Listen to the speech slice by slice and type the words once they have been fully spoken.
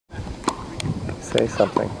Say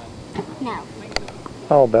something. No.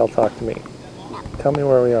 Oh, Belle, talk to me. No. Tell me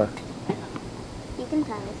where we are. You can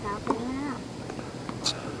tell yourself anyone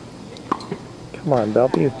else. Come on, Belle,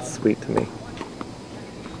 be sweet to me.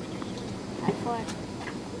 What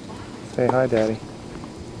for? Say hi, Daddy.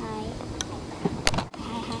 Hi.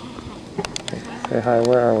 Hi. Say hi,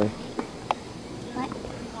 where are we? What?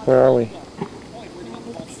 Where are we?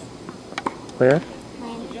 Where?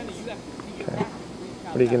 When? Okay.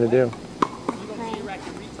 What are you going to do? When?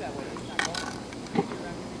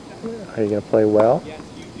 Are you going to play well? Yes.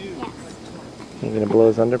 Are you going to blow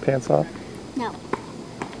his underpants off? No.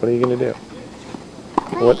 What are you going to do?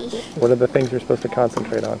 Play. What are the things you're supposed to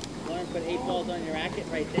concentrate on? Lauren, put 8 balls on your racket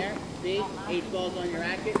right there. See? 8 balls on your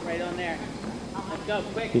racket right on there. Let's go,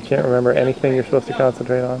 quick. You can't remember anything you're supposed to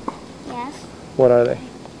concentrate on? Yes. What are they?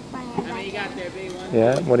 How many you got there, big one?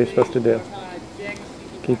 Yeah? What are you supposed to do? 6.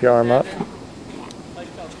 Keep your arm up? Let's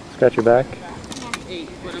go. Scratch your back? 8.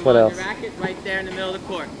 Put them What on else? your racket right there in the middle of the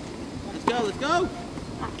court. Let's go, let's go.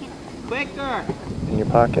 Pocket. Quicker. In your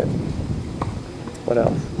pocket? What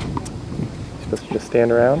else? You're supposed to just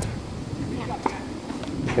stand around?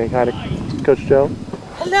 Say hi to Coach Joe?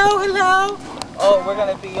 Hello, hello. Oh, we're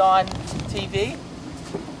going to be on TV?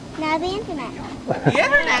 No, the internet. The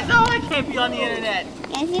internet? No, I can't be on the internet.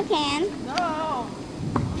 Yes, you can. No.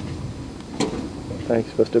 You're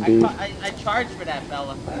supposed to be... I charge for that,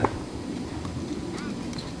 Bella.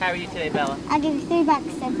 How are you today, Bella? I'll give you $3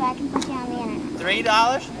 if I can put you on the internet.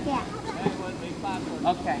 $3? Yeah.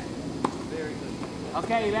 Okay.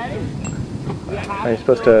 Okay, you ready? Are you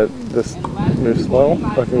supposed to just move slow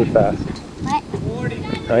or move fast?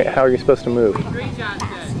 What? Right? How are you supposed to move?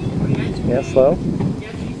 Fast. Yeah, slow?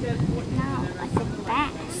 No, I said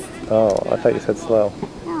fast. Oh, I thought you said slow.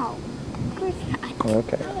 No, of course not.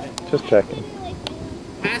 Okay, just checking.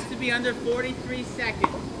 Has to be under 43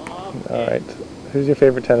 seconds. Alright, who's your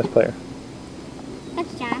favorite tennis player?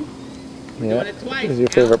 That's John. Yeah, Doing it twice. who's your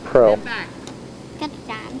favorite pro? Stand back. That's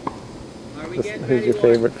John. Are we getting Who's ready, your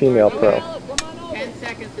Lauren? favorite female pro? 10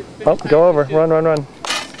 seconds. to Oh, finish go over, time. run, run, run.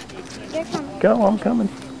 You're coming. Go, I'm coming.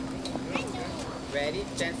 Ready?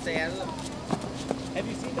 10 seconds. Have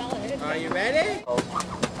you seen Bella hit? Are you ready?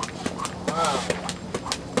 Wow.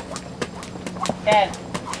 10,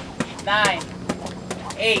 9,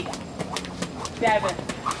 8, 7,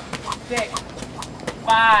 6,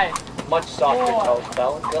 5, Much softer 4, toes,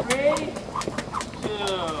 Bella. Go. 3,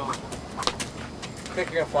 2. Quick,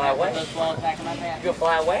 you're gonna fly away. Those balls back in my You bag. gonna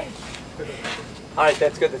fly away? Alright,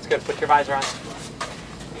 that's good, that's good. Put your visor on.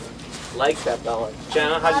 Like that, Bella.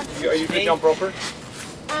 Jenna, are you a good jump roper?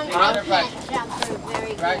 I Huh? can't jump through very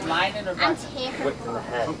good. Right, line in or I'm back? terrible. Whipped in the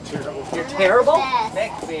head. You're I'm terrible? not the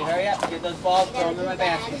Nick, best. see, hurry up. Get those balls, I throw them in my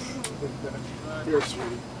gotta do basket. bad. You're sweet.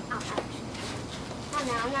 Oh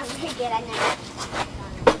no, I'm not very good. I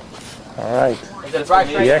know. Alright, Is it right?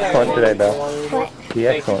 be excellent today, Belle. What? Be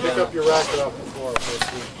excellent. Pick up your racket off the floor.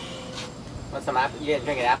 Want some apple? You guys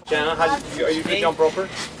drinking apple? Jenna, are you a good jump roper?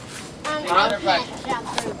 I Huh? can't jump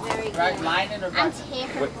through very good. Right, line in or I'm back?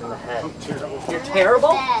 terrible. Whipped in the head. I'm You're not terrible?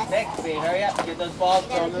 the best. Nick, see, hurry up. Get those balls, I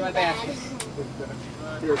throw gotta them in do my bad.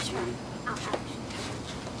 basket. You're sweet.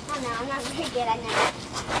 Oh no, I'm not very good. I know.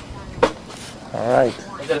 Alright,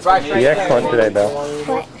 Is it right? be excellent today, Belle.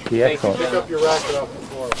 What? Be excellent. Pick up your racket off the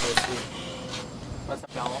floor.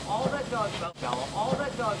 Bella, all that does, Bella, all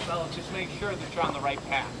that does, Bella, is just make sure that you're on the right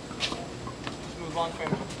path. Smooth long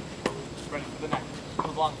finish. Ready for the next.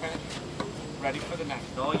 Smooth long finish. Ready for the next.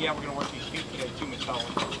 Oh yeah, we're gonna work these feet today too, Miss Bella.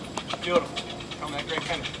 Beautiful. Come with that great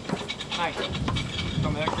finish. Nice.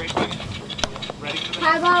 Come with that great finish. Ready for the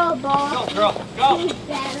How next. about a ball? Go, girl. Go. Who's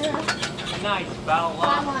better? Nice, I Bella.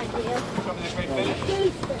 want you. Come with that great finish.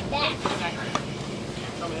 Who's the best? For the next.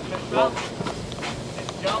 Come with that finish, Bella. Hit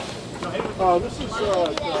Joe. Go hit it with Oh, this is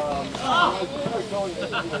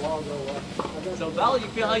So, Bella, you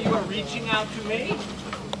feel how you are reaching out to me?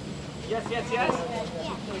 Yes, yes, yes?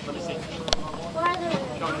 Let me see.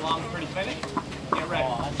 Showing a long, pretty finish. Get ready.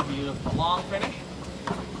 Oh, that's beautiful. Long finish.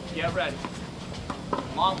 Get ready.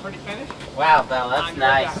 Long, pretty finish. Wow, Bella, that's On your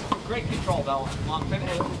way nice. back. Great control, Bella. Long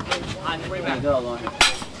finish. On your way There you back. go, Lauren.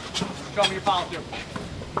 Show me your follow through.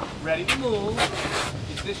 Ready to move.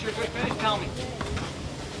 Is this your good finish? Tell me.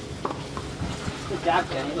 Good job,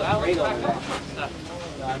 Jenny. You look Well, great over back there. up.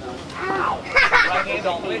 Ow! Right hand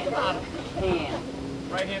all the way to the bottom. Hand.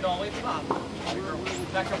 Right hand all the way to the bottom.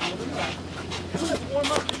 Back up a little bit back. Let's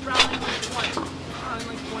warm up. Just round like 20. Round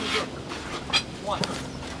like 20 good. One.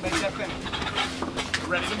 Make that finish.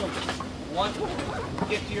 Ready to move. One.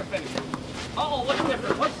 Get to your finish. Uh-oh, what's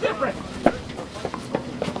different? What's different?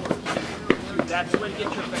 That's the way to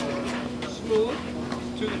get your finish. Smooth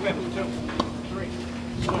to the finish. Two. 3.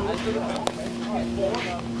 Move to the finish. 4,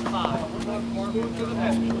 5. More move to the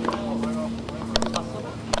finish.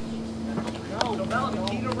 No, Bella, the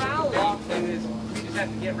key to rally is you just have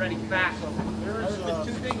to get ready fast. There's the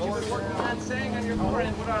 2 things you've been working on saying on your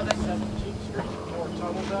forehand. What are they? 17th Street, more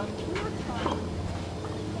tunnel done?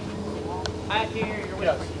 I can't hear your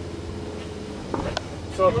Yes.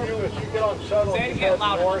 So if you get on shuttle Say it and you again, head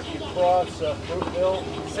louder. north, you cross Fruitville.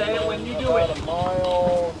 Say it when you do about it. a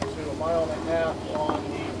mile to a mile and a half on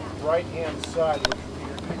the right-hand side, which would be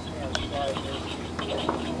your east-hand side. There's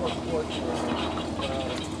 4 sports.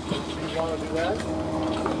 Do you want to do that?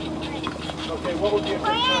 Okay, what would be a good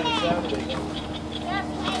time Saturday?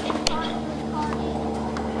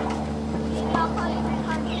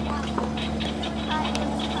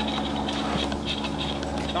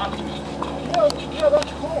 Yeah,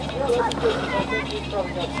 that's cool. Yeah, that's good. I think we've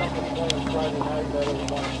probably got something playing Friday night that we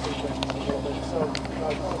want to see things a little bit. So I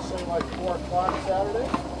want to say like 4 o'clock Saturday.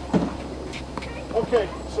 Okay,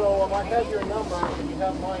 so I have your number and you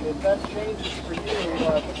have mine. If that changes for you,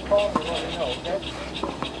 just call me and let me know, okay?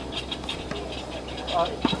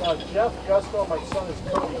 Jeff Gusto, my son is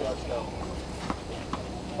Cody Gusto.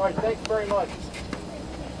 All right, thanks very much.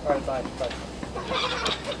 All right, bye. Bye.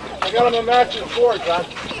 I got him a match in Ford, John.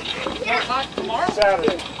 Tomorrow?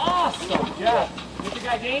 Saturday. Awesome. Yeah. With the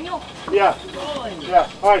guy Daniel? Yeah. Rolling. Yeah.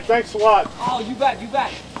 All right, thanks a lot. Oh, you bet, you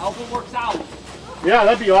bet. I hope it works out. Yeah,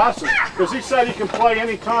 that'd be awesome. Because he said he can play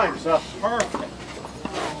anytime, so. Perfect.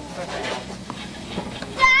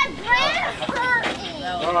 Dad, Brandon hurt me.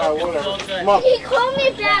 All right, whatever. Come on. He called me a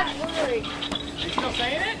bad word. You still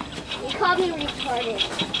saying it? He called me retarded.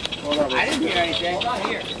 Whatever. I didn't hear anything. Hold on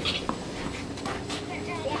here.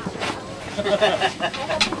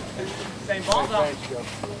 Same ball though. Thanks, Joe.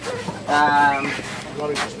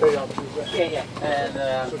 Want to just stay on Tuesday? Yeah. And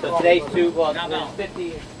so today's 2, well, No. there's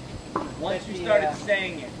 50. Once you started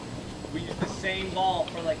saying it, we used the same ball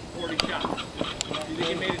for like 40 shots. Do you think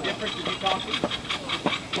it made a difference? Did you talk to him?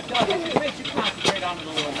 It does. It makes you concentrate on it a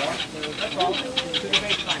little more. That's all. To the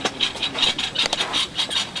baseline.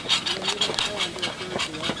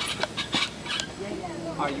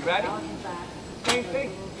 Are you ready? Same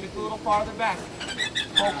thing, just a little farther back.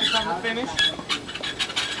 Focus on the finish.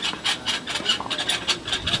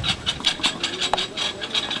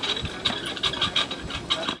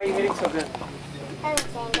 Why are you hitting so good?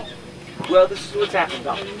 Well, this is what's happened,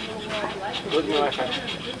 though. Look at me, my friend.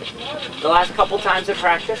 The last couple times in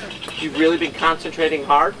practice, you've really been concentrating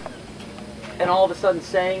hard, and all of a sudden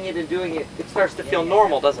saying it and doing it, it starts to feel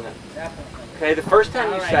normal, doesn't it? Okay, the first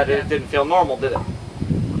time you said it, it didn't feel normal, did it?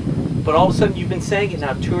 But all of a sudden you've been saying it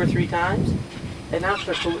now 2 or 3 times, and now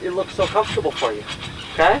it looks so comfortable for you.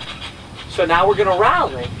 Okay? So now we're going to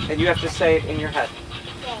rally, and you have to say it in your head.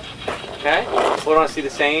 Okay? We want to see the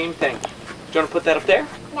same thing. Do you want to put that up there?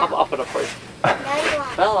 No. I'll put it up for you. No, you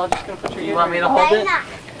won't. Well, I'm just going to put your You want me to hold No, it? you're not.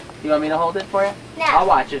 You want me to hold it for you? No. I'll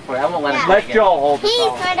watch it for you. I won't let him No. take it. Joe hold He's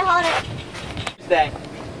trying to hold it. Tuesday.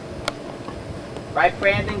 Right,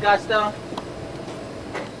 Brandon Gusto?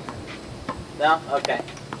 No? Okay.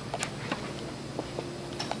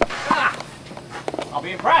 Ah! I'll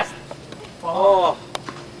be impressed. Oh.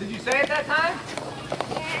 Did you say it that time?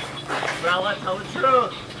 Well, let's tell the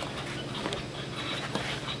truth.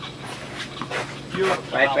 Beautiful.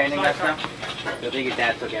 Right, Brandon Sorry, Gusto? sorry. You'll think your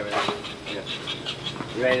dad took everything.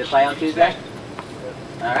 You ready to play on Tuesday?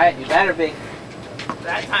 All right, you better be.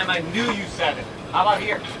 That time I knew you said it. How about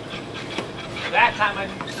here? That time I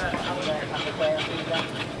knew you said it. How about here? Time to play on Tuesday?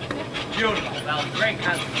 Beautiful. That was great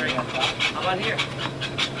concentration. How about here?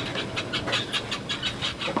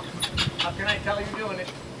 How can I tell you're doing it?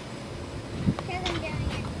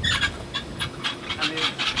 I mean,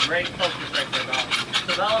 great focus right there, Bella.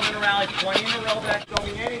 So Bella, I'm going to rally 20 in a row. That don't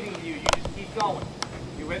mean anything to you. You just keep going.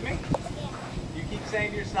 You with me? You keep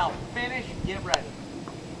saying to yourself, finish, get ready.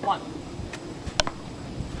 1.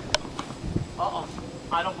 Uh-oh.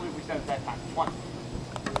 I don't believe we said it that time. 1.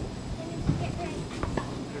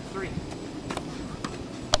 There's 3.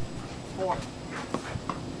 4.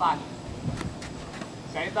 5.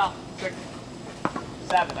 Say it out. 6.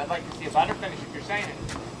 7. I'd like to see a better finish if you're saying it.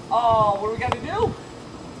 Oh, what do we got to do?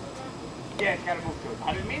 Yeah, it's got to move to it.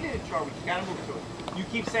 I didn't mean to intro, we just got to move to it. You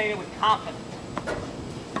keep saying it with confidence.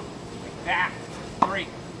 Like that. 3.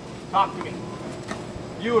 Talk to me.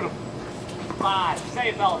 Beautiful. 5. Say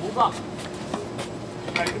it, Bella. Move up.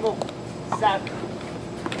 Ready to move. 7.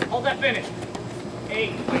 Hold that finish.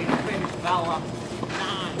 8. Wait to finish. Bella.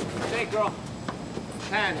 9. Say it, girl.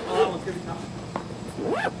 10. Oh, that one's going to be tough.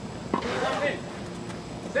 11.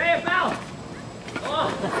 Say it, Bella. Oh.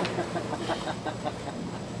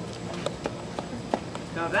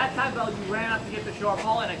 Now that time, Bella, you ran up to get the short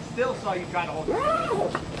ball, and I still saw you trying to hold it.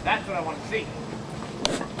 That's what I want to see.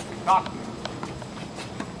 Talk to me.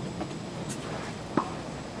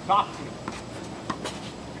 Talk to me.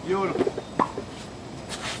 Beautiful.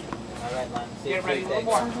 All right, Lon. See Get if ready we a little take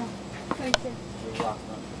more. it. We lost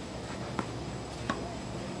one.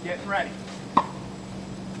 Getting ready.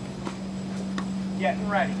 Getting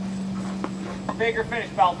ready. Bigger finish,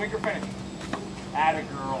 Bella. Bigger finish. Atta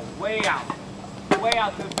girl. Way out. Way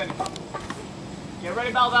out to the finish. Get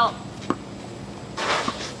ready, Bella, Bella.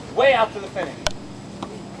 Way out to the finish.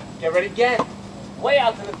 Get ready again. Way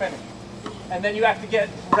out to the finish. And then you have to get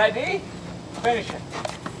ready. Finish it.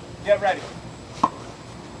 Get ready.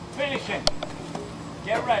 Finish it.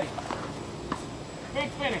 Get ready. Big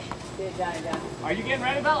finish. Are you getting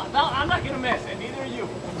ready, Bella? Bella, I'm not going to miss, and neither are you.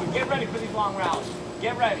 So get ready for these long rallies.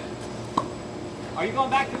 Get ready. Are you going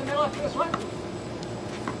back to the middle after this one?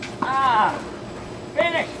 Ah.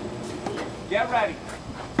 Finish. Get ready.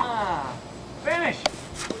 Ah. Finish.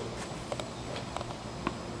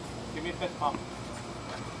 Give me a fist pump.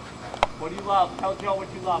 What do you love? Tell Joe what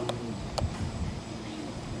you love.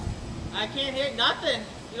 I can't hear nothing.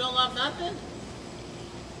 You don't love nothing?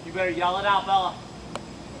 You better yell it out, Bella.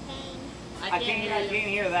 The pain. I can't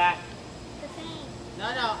hear that. The pain. No,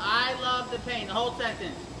 I love the pain. The whole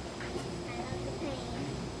sentence. I love the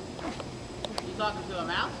pain. You talking to a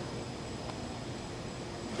mouse?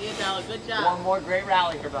 See you, Bella. Good job. One more great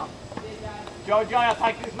rally here, Bella. See you, guys. Joe, Joey, I'll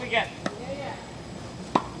talk to you this weekend. Yeah.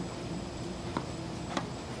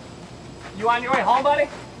 You on your way home, buddy?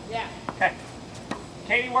 Yeah. Okay.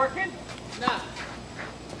 Katie working? No.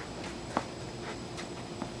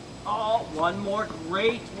 Oh, one more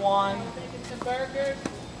great one. Making some burgers.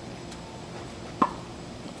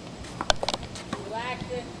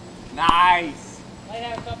 Relaxing. Nice. Might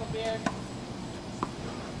have a couple beers.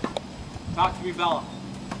 Talk to me, Bella.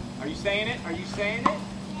 Are you saying it? Are you saying it?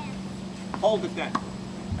 Hold it then.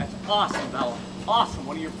 That's awesome, Bella. Awesome.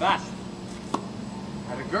 One of your best.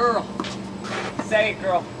 Had a girl. Say it,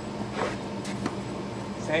 girl.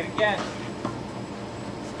 Say it again.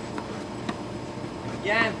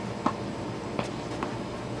 Again.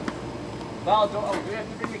 Bella, do we have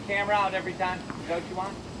to bring the camera out every time? Is that what you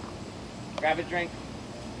want? Grab a drink.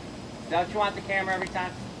 Is that what you want, the camera every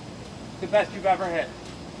time? It's the best you've ever hit.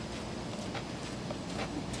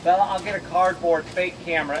 Bella, I'll get a cardboard fake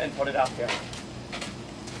camera and put it up here.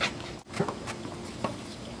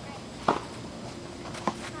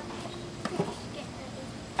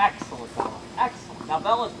 Excellent, Bella. Excellent. Now,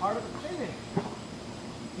 Bella's part of the finish.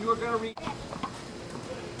 You are going to reach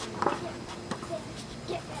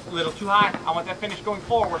a little too high. I want that finish going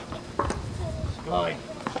forward. Good.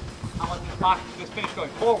 I want this finish going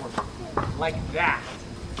forward. Like that.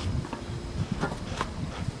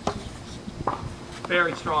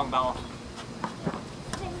 Very strong, Bella.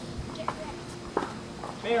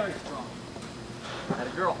 Very strong. That a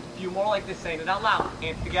girl. A few more like this, saying it out loud.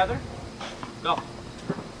 Hands together. Go.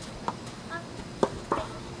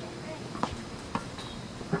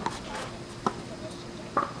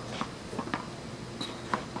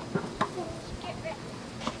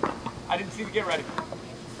 I didn't see the get ready.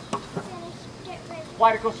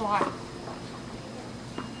 Why'd it go so high?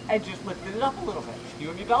 And just lifted it up a little bit. You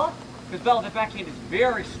and me, Bella? Because Bella, that backhand is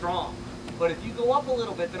very strong. But if you go up a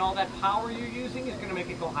little bit, then all that power you're using is going to make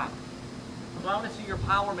it go high. So I want to see your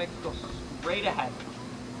power make it go straight ahead.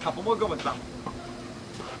 A couple more good ones, Bella.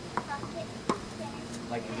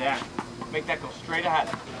 Like that. Make that go straight ahead.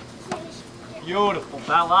 Beautiful,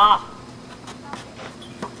 Bella.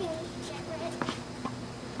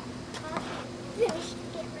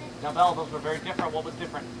 Now, Bella, those were very different. What was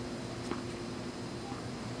different?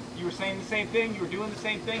 You were saying the same thing, you were doing the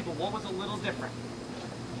same thing, but what was a little different?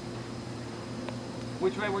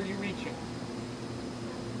 Which way were you reaching?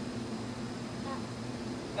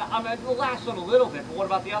 Now, I mean, the last one a little bit, but what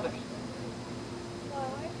about the others?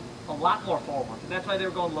 Forward. A lot more forward. And that's why they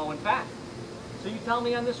were going low and fast. So you tell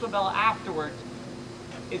me on this one, Bella, afterwards,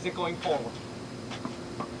 is it going forward?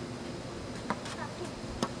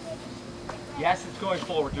 Yes, it's going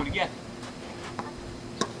forward. Do it again.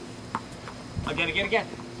 Again.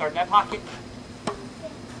 Start in that pocket.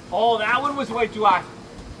 Oh, that one was way too high.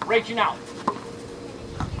 Reaching out.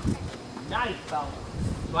 Nice, Bella.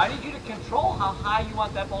 So I need you to control how high you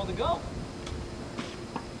want that ball to go.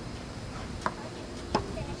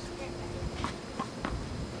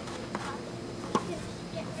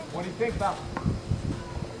 What do you think, Bella?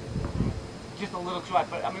 Just a little too high,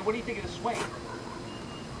 but I mean, what do you think of the swing?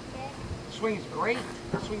 The swing is great.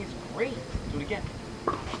 The swing is great. Do it again.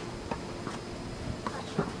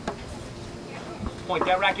 Point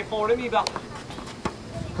that racket forward to me, Bella.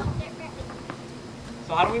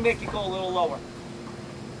 So how do we make it go a little lower?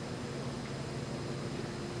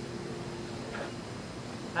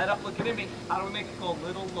 Head up looking at me. How do we make it go a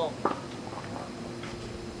little lower?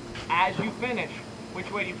 As you finish,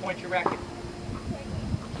 which way do you point your racket?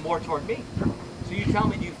 More toward me. So you tell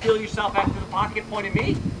me, do you feel yourself after the pocket pointing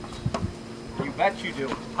me? You bet you do.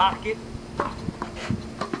 Pocket.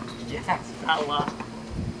 Yes, Bella.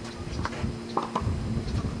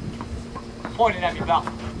 Pointing at me,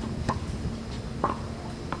 Bella.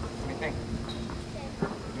 What do you think?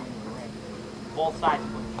 Both sides,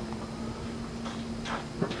 please.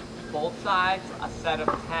 Both sides, a set of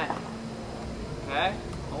 10. Okay?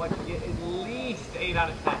 I want you to get at least 8 out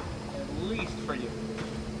of 10. At least for you.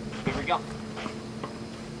 Here we go.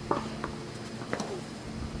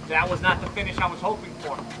 That was not the finish I was hoping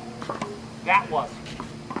for. That was.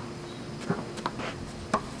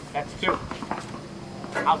 That's 2.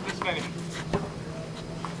 How's this finish?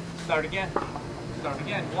 Start again. Start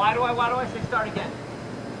again. Why do I say start again?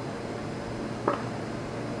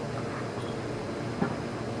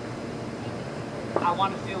 I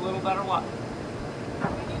want to see a little better what?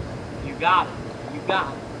 You got it. You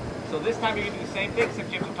got it. So this time you're going to do the same thing,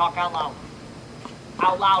 except you have to talk out loud.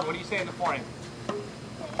 Out loud, what do you say in the forehand?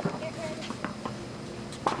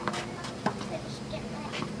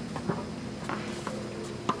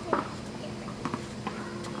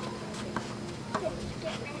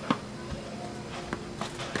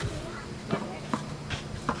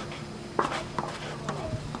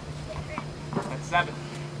 That's 7.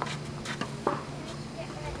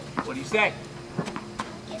 What do you say?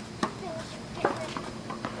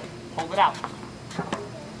 Hold it out.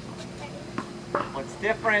 What's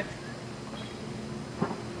different?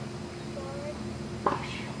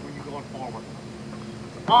 When you're going forward.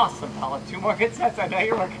 Awesome, Bella. 2 more good sets. I know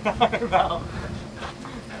you're working on her, Bella.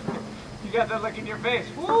 You got that look in your face.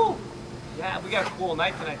 Woo! Yeah, we got a cool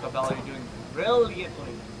night tonight, though, Bella. You're doing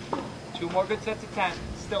brilliantly. 2 more good sets of 10.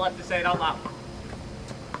 Still have to say it out loud.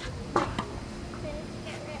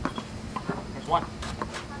 There's 1.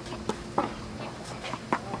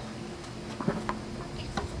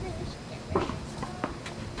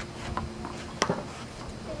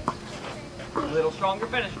 A little stronger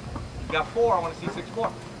finish. You got 4. I want to see 6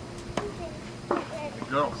 more. Good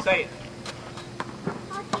girl. Say it.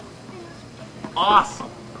 Awesome.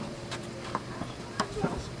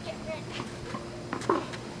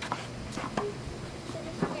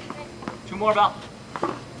 Two more, Belle.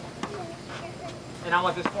 And I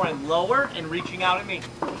want this forehand lower and reaching out at me.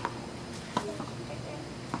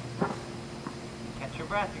 Catch your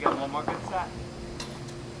breath. You got 1 more good set.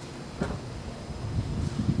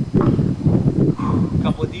 A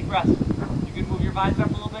couple of deep breaths. You can move your visor up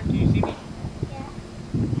a little bit. Can you see me? Yeah.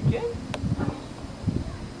 You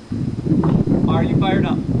can? Are you fired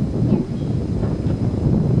up?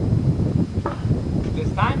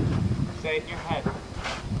 This time, say it in your head.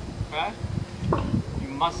 Okay? You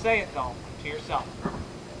must say it though, to yourself.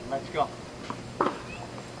 Let's go.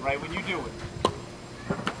 Right when you do it.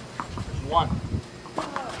 There's 1.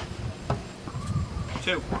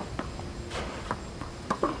 2.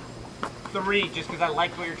 3, just because I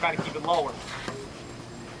like the way you're trying to keep it lower.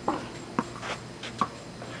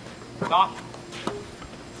 Stop.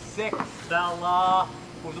 6, Bella.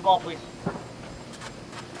 Move the ball, please.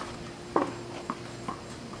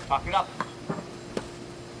 Talk it up.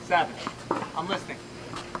 7. I'm listening.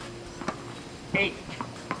 8.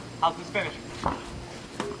 How's this finish?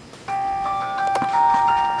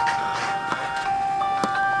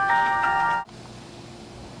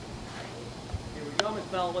 Here we go, Miss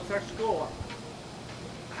Bella. What's our score?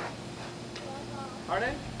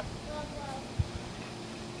 Pardon?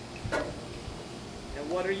 And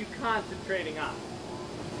what are you concentrating on?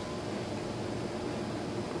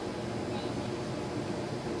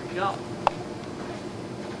 Here we go.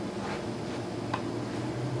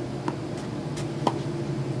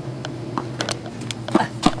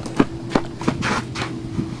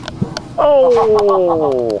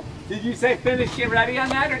 Oh! Did you say finish, get ready on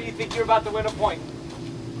that, or do you think you're about to win a point?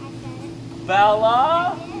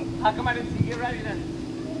 Bella? How come I didn't see you get ready then?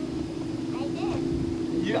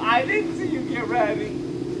 I didn't see you get ready.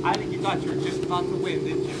 I think you thought you were just about to win,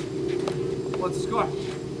 didn't you? What's the score?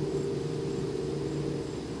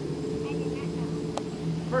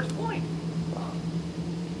 First point.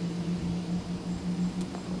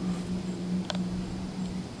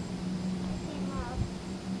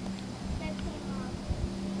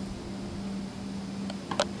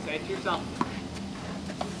 Say it to yourself.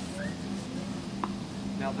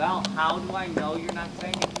 Now, Val, how do I know you're not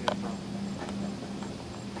saying it to yourself?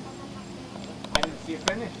 I didn't see it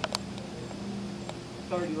finish.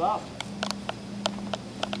 30 love.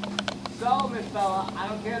 So, Miss Bella, I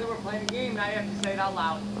don't care that we're playing a game, now you have to say it out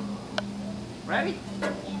loud. Ready?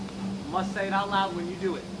 You must say it out loud when you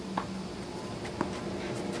do it.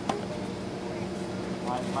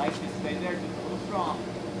 All right, Mike, just stay there, just a little strong.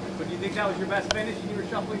 But do you think that was your best finish and you were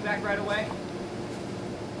shuffling back right away?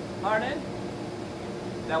 Pardon?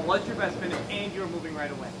 That was your best finish and you were moving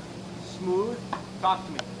right away. Smooth. Talk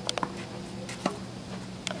to me.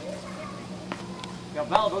 Now,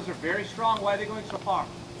 Bella, those are very strong. Why are they going so far?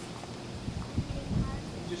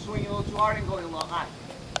 Just swinging a little too hard and going a little high.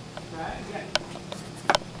 Right? Again.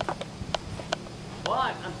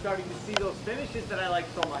 But I'm starting to see those finishes that I like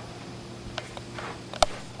so much.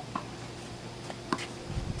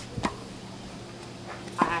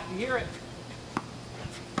 I have to hear it.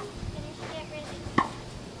 Finish, get ready.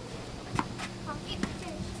 Pocket,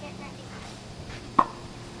 finish, get ready.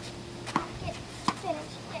 Pocket,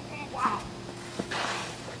 finish, get ready. Wow.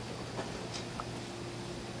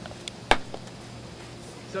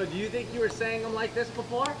 So do you think you were saying them like this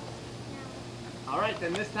before? No. All right,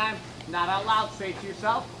 then this time, not out loud, say it to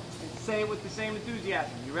yourself, and say it with the same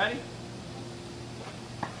enthusiasm. You ready?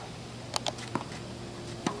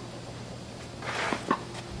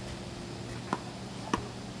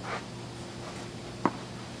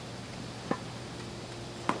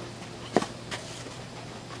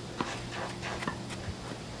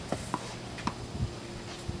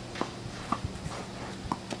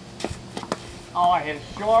 Oh, I hit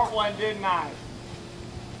a short one, didn't I?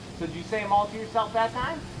 So did you say them all to yourself that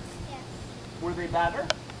time? Yes. Were they better?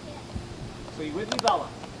 Yes. So you with me, Bella?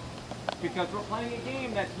 Because we're playing a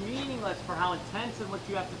game that's meaningless for how intense and what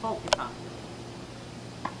you have to focus on.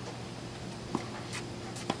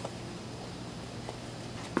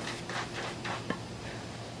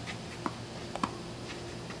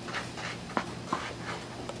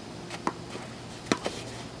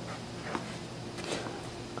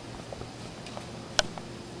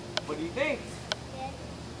 What do you think? Yes.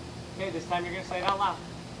 Okay, this time you're going to say it out loud.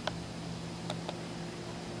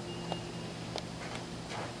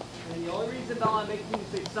 And the only reason, Bella, I'm making you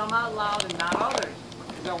say some out loud and not others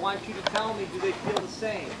is I want you to tell me, do they feel the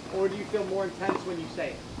same? Or do you feel more intense when you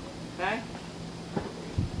say it? Okay?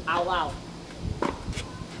 Out loud.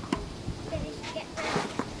 Finish, get ready.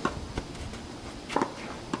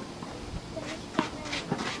 Finish, get ready.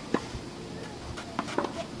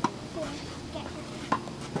 Pocket, finish, get ready.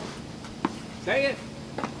 Say it.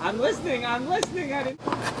 I'm listening. I didn't.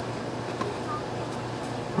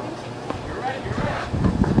 You're ready.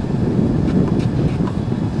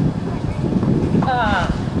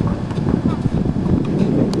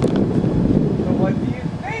 So what do you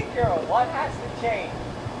think, girl? What has to change?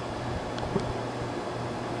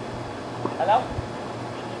 Hello?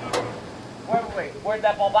 Wait. Where'd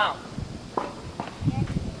that ball bounce?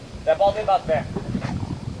 That ball did bounce there.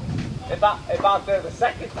 It bounced there the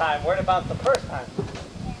second time. Where'd it bounce the first time?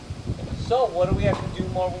 So what do we have to do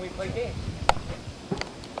more when we play games?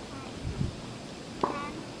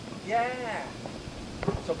 Yeah.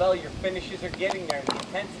 So Bella, your finishes are getting there, and the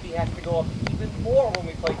intensity has to go up even more when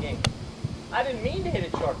we play games. I didn't mean to hit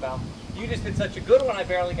it short, Bella. You just did such a good one, I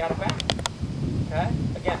barely got it back. Okay?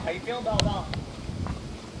 Again, how you feeling, Bella?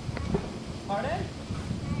 Pardon?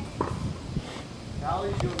 Bella,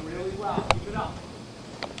 you're doing really well. Keep it up.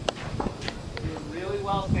 You're doing really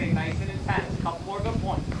well, staying nice and intense. A couple more good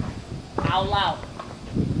points. Out loud.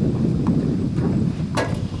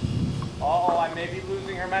 Uh-oh, I may be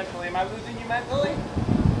losing her mentally. Am I losing you mentally?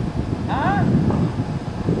 Huh?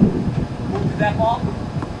 Did that ball?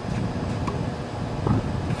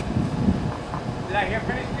 Did I hear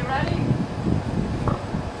finish? You ready?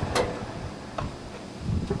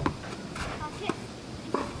 Pocket,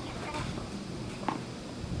 finish, get ready.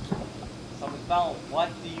 So, Miss Bella, what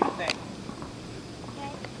do you think?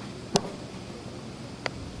 Okay.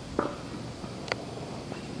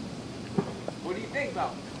 What do you think,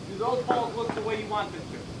 Bella? Do those balls look the way you want them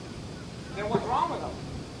to? Then what's wrong with them?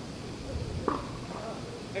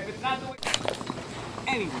 If it's not the way...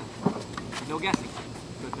 Anyway, no guessing.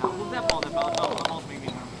 Good, Bella. Move that ball, Bella. No, that ball's making me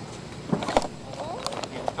nervous.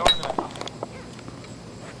 Yeah, throw it in that ball.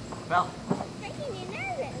 Bella, Making you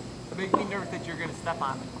nervous. it makes me nervous that you're going to step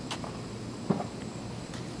on me.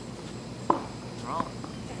 Wrong.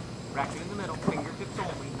 Racket in the middle, fingertips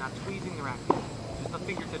only, not squeezing the racket. Just the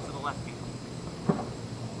fingertips of the left hand.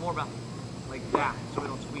 More, Bella. Like that, so we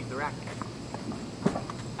don't squeeze the racket.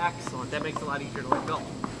 Excellent. That makes it a lot easier to let go.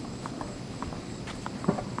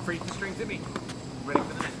 Freeze the strings at me. Ready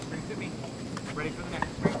for the next. Strings at me. Ready for the next.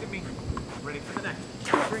 Strings at me. Ready for the next.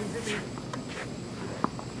 Strings at me.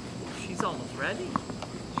 She's almost ready.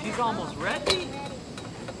 She's almost ready.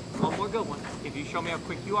 One more good one. If you show me how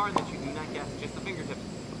quick you are and that you do not guess, just the fingertips.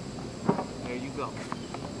 There you go.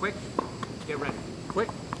 Quick, get ready. Quick,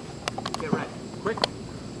 get ready. Quick,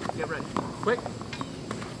 get ready. Quick.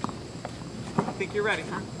 I think you're ready,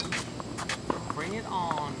 huh? Bring it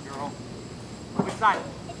on, girl. Which side?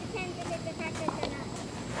 It depends if it's a practice or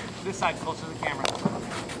not. This side's closer to the camera.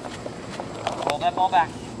 Roll that ball back.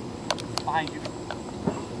 Behind you.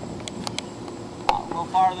 A little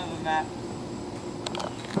farther than that.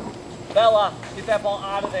 Bella, get that ball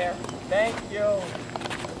out of there. Thank you.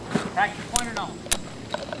 Practice point or no?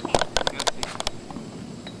 Let's see.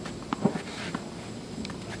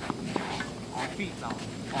 All feet, Bella.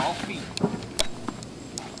 All feet.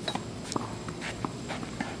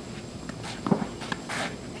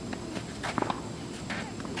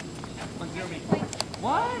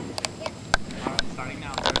 What? Yep. All right, starting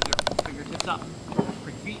now. 0-0. Fingertips up.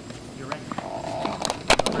 Bring feet. You're ready.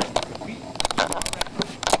 You're ready. Bring feet.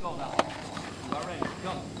 Go, Bella. You are ready.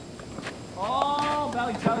 Go. Oh,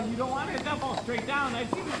 Belly, you don't want to hit that ball straight down. I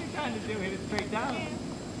see what you're trying to do. Hit it straight down.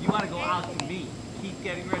 You want to go out to me. Keep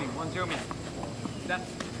getting ready. 1-0 minute. Step.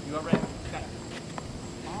 You are ready. Step.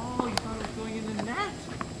 Oh, you thought it was going in the net.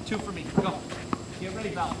 2 for me. Go. Get ready,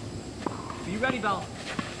 Bella. Be ready, Bella.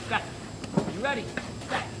 Step. You ready?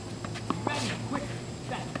 Step. You ready? Quick.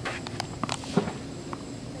 Step.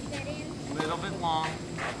 Put that in. A little bit long.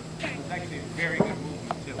 It's actually a very good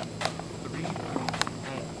movement too. 3.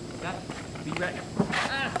 Hey. Step. Be ready.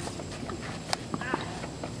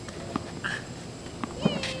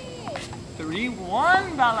 Yay!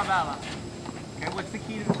 3-1, Bella. Okay, what's the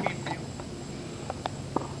key to this game for you?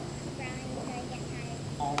 Brownie, so I get tired.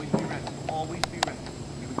 Always be ready. Always be ready.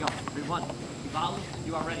 Here we go. 3-1. Volley.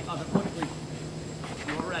 You are ready. Other foot, please.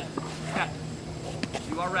 You are ready. Step.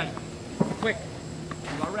 You are ready. Quick.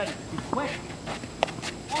 You are ready. Be quick.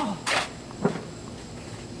 Oh.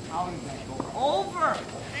 How did that go? Over.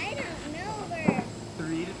 I don't know where.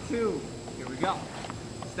 3-2. Here we go.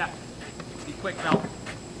 Step. Be quick, Bella.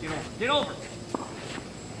 Get over. Get over.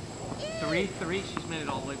 3-3. She's made it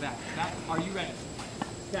all the way back. Step. Are you ready?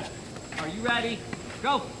 Step. Are you ready?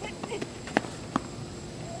 Go.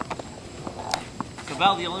 So,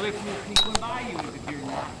 Belle, the only way for me to sneak one by you is if you're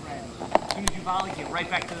not ready. As soon as you volley, get right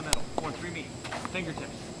back to the middle. 4-3 me.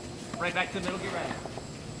 Fingertips. Right back to the middle, get ready.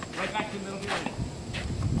 Right back to the middle, get ready.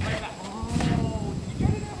 Right back. Oh, did you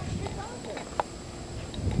try to get one straight down there?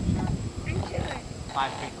 I'm sure.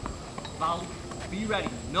 5 feet. Volley. Be ready.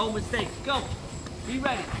 No mistakes. Go. Be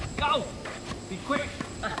ready. Go. Be quick.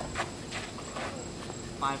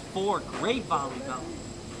 5-4. Great volley, Belle.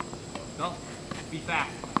 Go. Be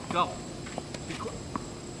fast. Go. Be quick.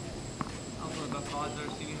 That was one of the best volleys I've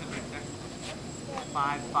ever seen you hit right there.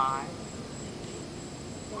 5-5.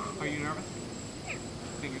 Are you nervous?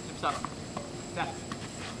 Fingertips up. Step.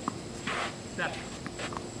 Step.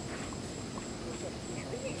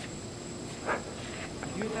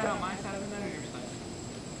 Did you hit that on my side of the net or your side?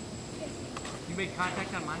 You made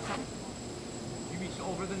contact on my side? You reached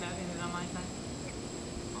over the net and hit it on my side?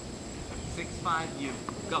 6-5 you.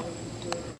 Go.